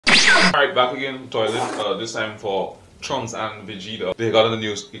Alright, back again, toilet, this time for Trunks and Vegeta. They got the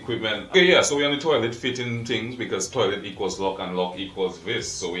new equipment. Okay, yeah, so we're on the toilet fitting things because toilet equals lock and lock equals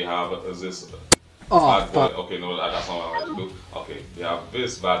this. So we have this bad boy. Okay, no, that's not what I want to do. Okay, we have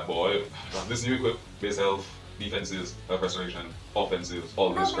this bad boy. This new equipment, base health, defenses, health restoration, offensives,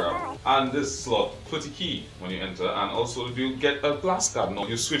 all this crap. And this slot, put a key when you enter, and also you get a blast card. Now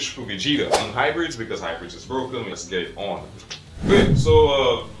you switch to Vegeta on hybrids because hybrids is broken. Let's get it on. Great,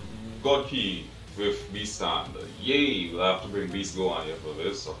 so God key with Beast stand. Yay, we'll have to bring Beast Go on here for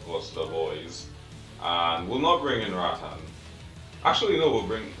this, of course, the boys. And we'll not bring in Ratan. Actually, no, we'll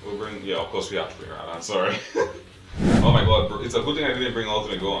bring, yeah, of course we have to bring Ratan, sorry. Oh my god, bro, it's a good thing I didn't bring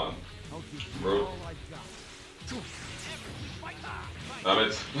Ultimate Go on. Bro. Damn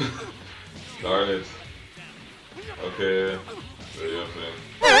it. Darn it. Okay.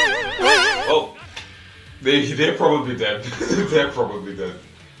 Oh! They're probably dead. They're probably dead.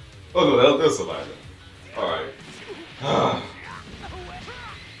 Oh no, they'll survive it. Alright.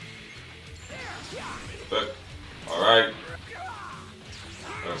 Alright.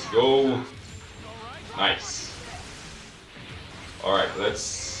 Let's go. Nice. Alright,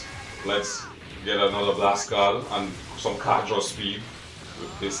 let's get another blast card and some card draw speed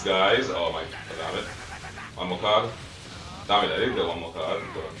with this guys. Oh my, damn it. One more card. Damn it, I didn't get one more card,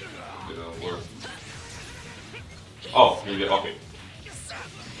 but it didn't work. Oh, maybe, okay.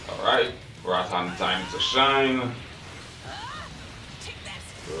 Alright, Ratan time to shine.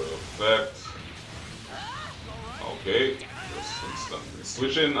 Perfect. Okay, just instantly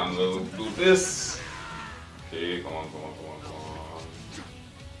switching and we'll do this. Okay, come on.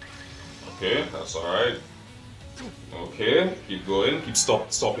 Okay, that's alright. Okay, keep going, keep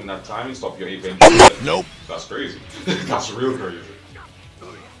stopping that time, stop your event. Nope. That's crazy. That's real crazy.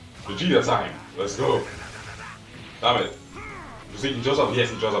 Vegeta time, let's go. Damn it. He draws a, yes,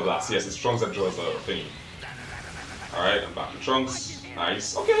 he draws a blast. Yes, it's Trunks that draws a thingy. Alright, I'm back to Trunks.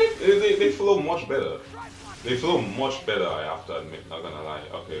 Nice. Okay, they flow much better. They flow much better, I have to admit, not gonna lie.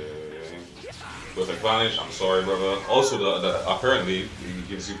 Okay. Perfect Vanish, I'm sorry, brother. Also, apparently, it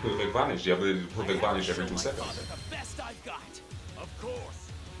gives you Perfect Vanish. The ability to Perfect Vanish every 2 seconds.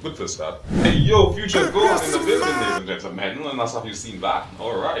 Good for start. Hey, yo, Future Gohan in the building, ladies and gentlemen. And that's how you've seen back.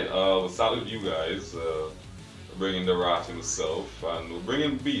 Alright, we'll start with you guys. Bringing the Rat himself, and we'll bring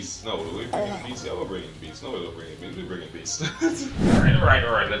in Beast. No, will we bring in Beast? Yeah, we'll bring in Beast. No, we'll bring in Beast. We'll bring in Beast.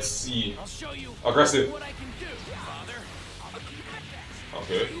 Alright, let's see. Aggressive.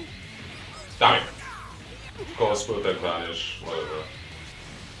 Okay. Damn it. Of course, Perfect Vanish, whatever.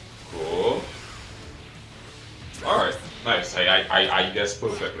 Cool. Alright, nice. I guess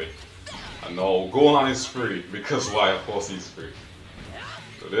perfectly. And now Gohan is free, because why? Of course he's free.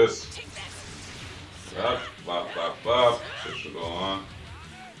 So this. Bop. This should go on.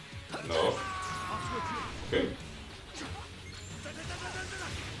 No. Okay.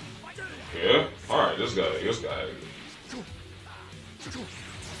 Okay. Alright, this guy.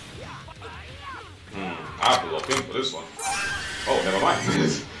 I have to look in for this one. Oh, never mind.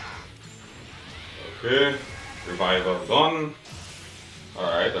 Okay. Revival done.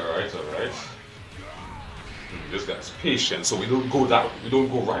 Alright. This guy's patient, so we don't go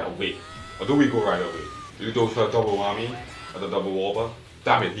right away. Or do we go right away? Do you go for a double whammy? Or the double whopper?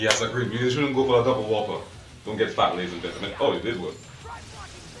 Damn it, he has a green. You shouldn't go for a double whopper. Don't get fat, ladies and gentlemen. Oh, it did work.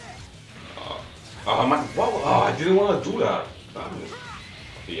 Man, wow, I didn't want to do that. Damn it.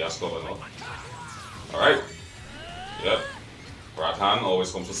 Okay, he has cover now. Alright. Yep. Ratan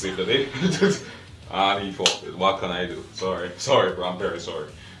always comes to save the day. And he fought. What can I do? Sorry, bro. I'm very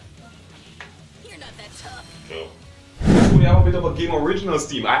sorry. You're not that tough. Okay. We have a bit of a Game Originals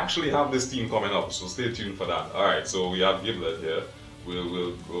team. I actually have this team coming up, so stay tuned for that. Alright, so we have Giblet here.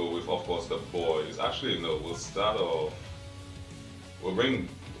 We'll go with, of course, the boys. Actually, no, we'll start off. We'll bring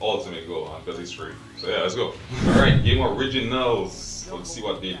Ultimate Go on because he's free. So yeah, let's go. Alright, Game Originals. Let's see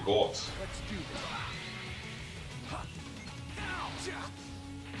what they got.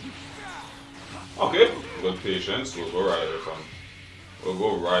 Okay, good patience. We'll go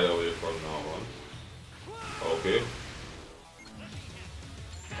right away from now on. Okay.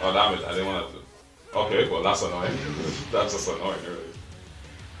 Oh damn it, I didn't want to. Okay, well that's annoying. That's just annoying, really.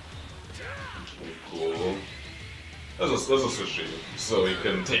 Cool. Let's just switch to you so we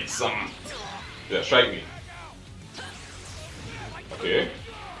can take some. Yeah, strike me. Okay.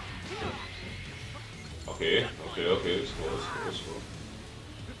 Let's go.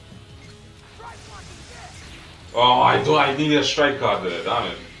 Oh, I need a strike card there,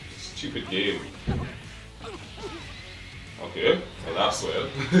 damn it. Stupid game. Okay, well that's weird.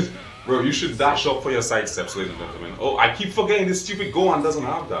 Bro, you should dash up for your side steps, ladies and gentlemen. Oh, I keep forgetting this stupid Gohan doesn't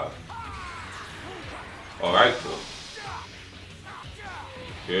have that. Alright, cool.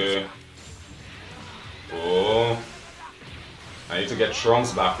 Okay. Oh. I need to get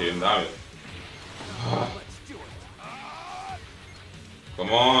Trunks back in, damn it. Come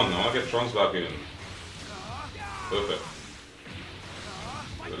on, I want to get Trunks back in. Perfect.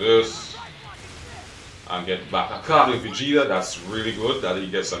 Do this. And get back a card with Vegeta. That's really good that he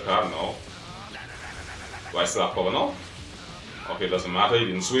gets a card now. Do I still have cover now? Okay, doesn't matter, he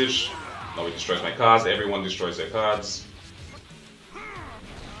didn't switch. Now he destroys my cards. Everyone destroys their cards.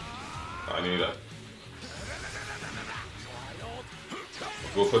 I need that.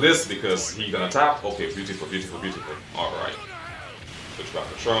 Go for this because he gonna tap. Okay, beautiful, beautiful, beautiful. Alright. Switch back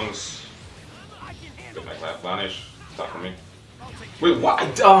to Trunks. Get my clap vanish. Tap for me. Wait,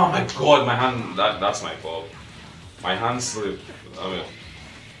 what? Oh my god, my hand. That's my fault. My hand slipped. I mean,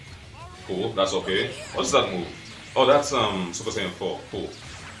 cool, that's okay. What's that move? Oh, that's Super Saiyan 4. Cool.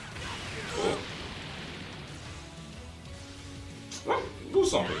 Cool. What? Do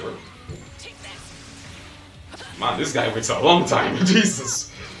something, bro. Man, this guy waits a long time.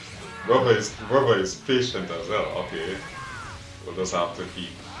 Jesus. Rubber is patient as well. Okay. We'll just have to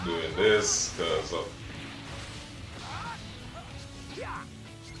keep doing this because of.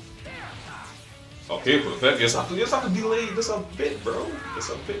 Okay, perfect. You just have to delay this a bit, bro.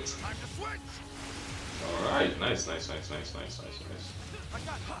 Just a bit. Alright, nice.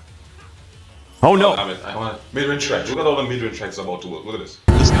 Oh no! Damn it, I want mid-range strikes. Look at all the mid-range strikes about to work. Look at this.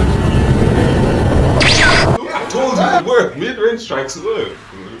 I told you it worked. Mid-range strikes work.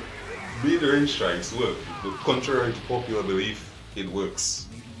 Mid-range strikes work. But contrary to popular belief, it works.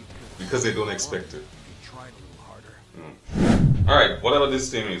 Because they don't expect it. Alright, whatever this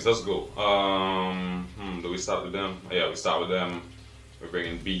team is, let's go. Do we start with them? Yeah, we start with them. We're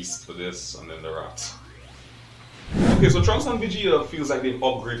bringing Beast for this, and then the Rat. Okay, so Trunks and Vegeta feels like they've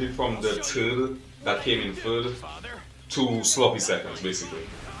upgraded from the third that came in third to sloppy seconds, basically.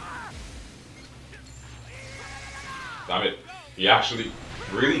 Damn it. He actually...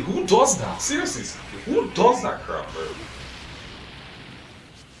 Really? Who does that? Seriously? Who does that crap, bro?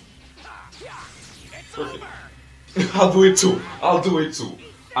 Perfect. I'll do it too. I'll do it too.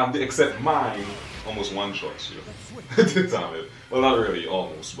 And except mine, almost one shots you. Damn it. Well, not really,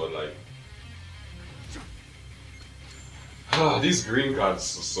 almost, but like. These green cards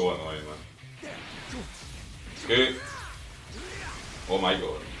are so annoying, man. Okay. Oh my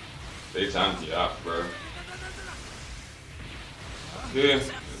god. They tanky up, bro. Okay.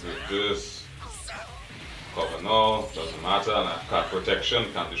 This. Cover no, doesn't matter, and I have card protection,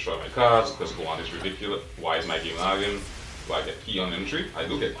 can't destroy my cards because Gohan is ridiculous. Why is my game lagging? Do I get key on entry? I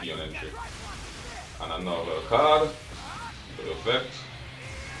do get key on entry. And another card. Perfect.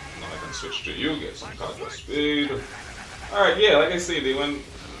 Now I can switch to you, get some cards for speed. Alright, yeah, like I say, they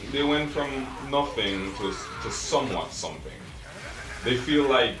went from nothing to somewhat something. They feel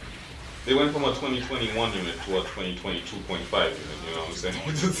like they went from a 2021 unit to a 2022.5 unit, you know what I'm saying?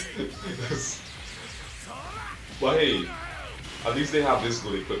 But hey, at least they have this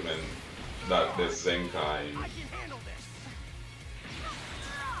good equipment that the Zenkai.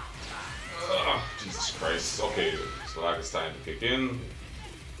 Jesus Christ. Okay, so like it's time to kick in.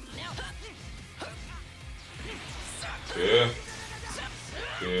 Okay.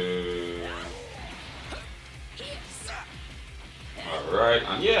 Okay. Alright,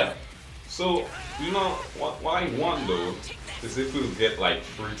 and yeah. So, you know, what I want though is if we get like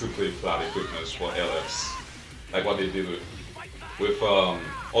free-to-play flat equipment for LFs. Like what they did with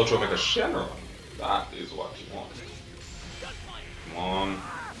Ultra Mega Shenron. That is what you want. Come on.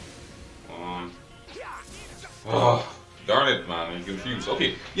 Come on. Oh, darn it, man. I'm confused.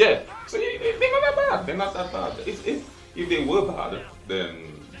 Okay, yeah. So they're not that bad. They're not that bad. If they were bad,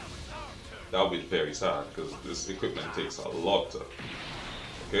 then that would be very sad because this equipment takes a lot to.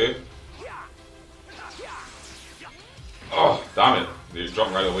 Okay. Oh, damn it. They just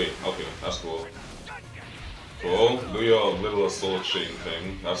jumped right away. Okay, that's cool. Cool. Do your little assault chain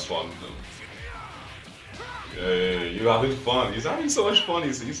thing. That's fun. Yeah, you're having fun. He's having so much fun.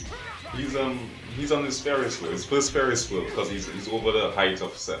 He's on his Ferris wheel. His first Ferris wheel because he's over the height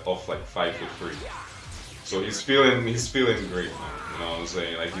of like 5'3". So he's feeling great, man. You know what I'm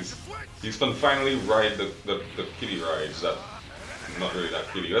saying? Like he's gonna finally ride the kiddie rides that not really that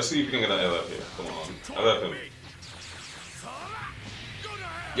kiddie. Let's see if we can get an LF here. Come on, LF him.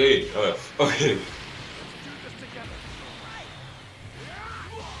 Yay, LF. Okay.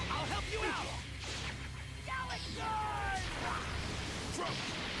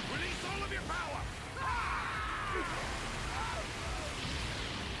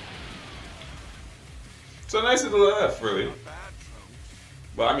 It's a nice little LF, really.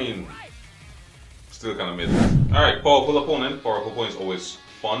 But I mean, still kind of mid. Alright, powerful opponent. Powerful opponent is always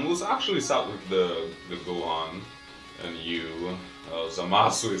fun. We'll actually start with the Gohan and you.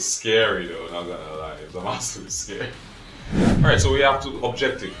 Zamasu is scary though, not gonna lie. Zamasu is scary. Alright, so we have to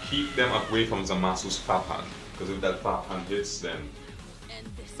objective. Keep them away from Zamasu's Fap Hand. Because if that Fap Hand hits, then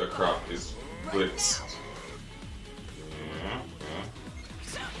the crap is blitzed.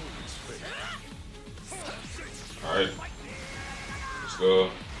 Alright. Let's go.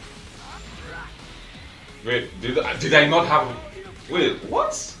 Wait, did I not have... Wait,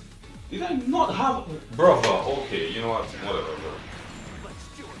 what? Did I not have... Brother, okay, you know what? Whatever,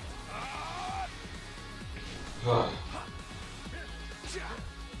 bro.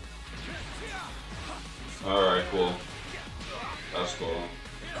 Alright, cool. That's cool.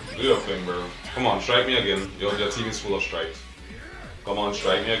 Do your thing, bro. Come on, strike me again. Your team is full of strikes. Come on,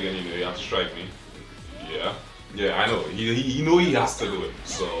 strike me again. You know you have to strike me. Yeah. Yeah, I know. He know he has to do it.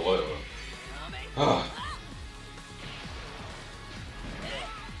 So, whatever.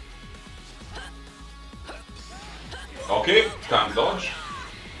 Okay, can't dodge.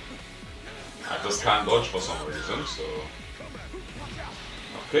 I just can't dodge for some reason, so...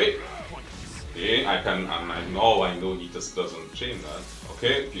 Okay. Okay, I can, and I know he just doesn't change that.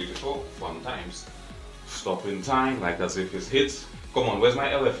 Okay, beautiful, fun times. Stop in time, like as if it's hit. Come on, where's my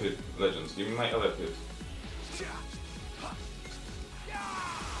LF hit, Legends? Give me my LF hit.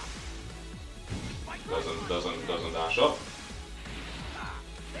 Doesn't dash up.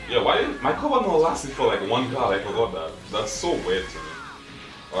 Yeah, why didn't my cover not lasted for like one card? I forgot that. That's so weird to me.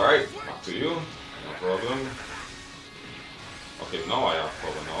 Alright, back to you. No problem. Okay, now I have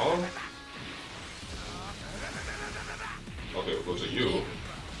cover now. Okay, we'll go to you.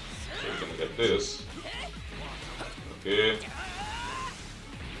 So we're gonna get this. Okay.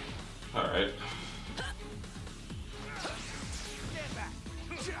 Alright.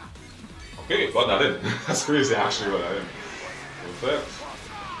 Okay, got that in. That's crazy actually got that in. Perfect.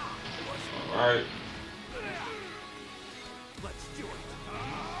 Alright.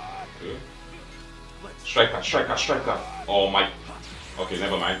 Okay. Strike that. Oh my. Okay,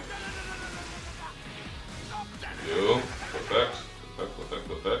 never mind. You. Perfect.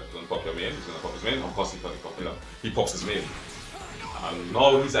 Don't pop your main. He's gonna pop his main. Of course he pops his main. And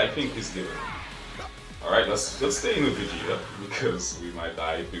now I think he's given. Alright, let's stay in with VEGETA because we might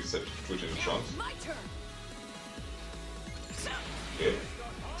die if we switch into Trunks. Okay.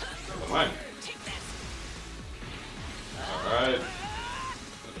 Never mind. Alright.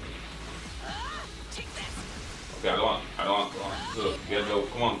 Okay, I don't want. Get low,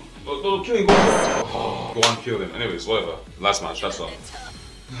 come on. No, kill him, go. Oh, go on, kill him. Anyways, whatever. Last match, that's all.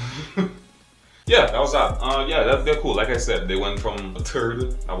 Yeah, that was that. Yeah, they're cool. Like I said, they went from a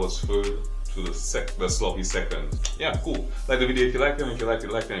third, that was third, to the sloppy second. Yeah, cool. Like the video if you like them, if you like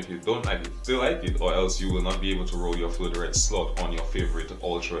it, like them. If you don't like it, still like it, or else you will not be able to roll your third red slot on your favorite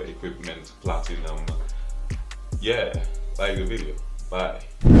Ultra Equipment Platinum. Yeah, like the video. Bye.